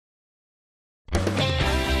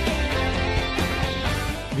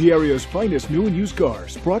The area's finest new and used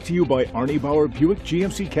cars, brought to you by Arnie Bauer Buick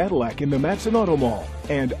GMC Cadillac in the Matteson Auto Mall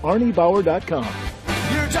and ArnieBauer.com.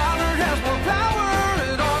 Your dollar has more power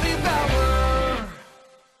at Arnie Bauer.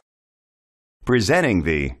 Presenting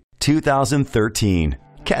the 2013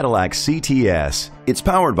 Cadillac CTS. It's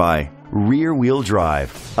powered by rear-wheel drive,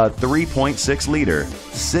 a 3.6-liter,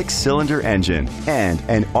 6-cylinder engine, and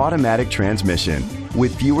an automatic transmission.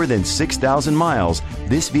 With fewer than 6,000 miles,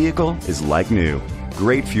 this vehicle is like new.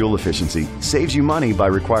 Great fuel efficiency saves you money by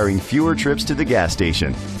requiring fewer trips to the gas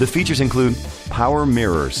station. The features include power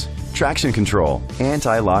mirrors, traction control,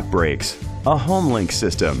 anti-lock brakes, a HomeLink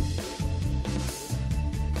system,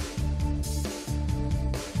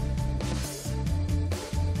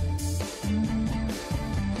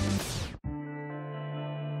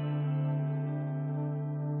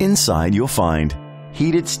 Inside you'll find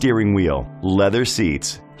heated steering wheel, leather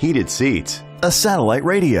seats, a satellite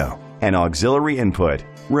radio, an auxiliary input,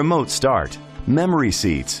 remote start, memory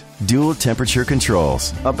seats, dual temperature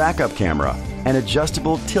controls, a backup camera, an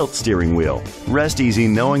adjustable tilt steering wheel. Rest easy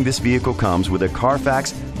knowing this vehicle comes with a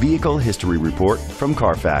Carfax Vehicle History Report from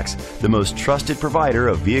Carfax, the most trusted provider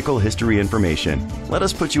of vehicle history information. Let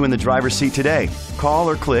us put you in the driver's seat today. Call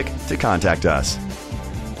or click to contact us.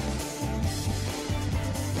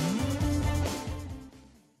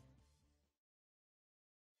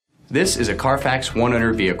 This is a Carfax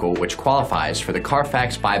one-owner vehicle which qualifies for the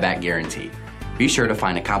Carfax buyback guarantee. Be sure to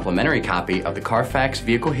find a complimentary copy of the Carfax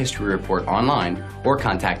Vehicle History Report online or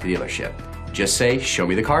contact the dealership. Just say, "Show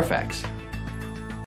me the Carfax."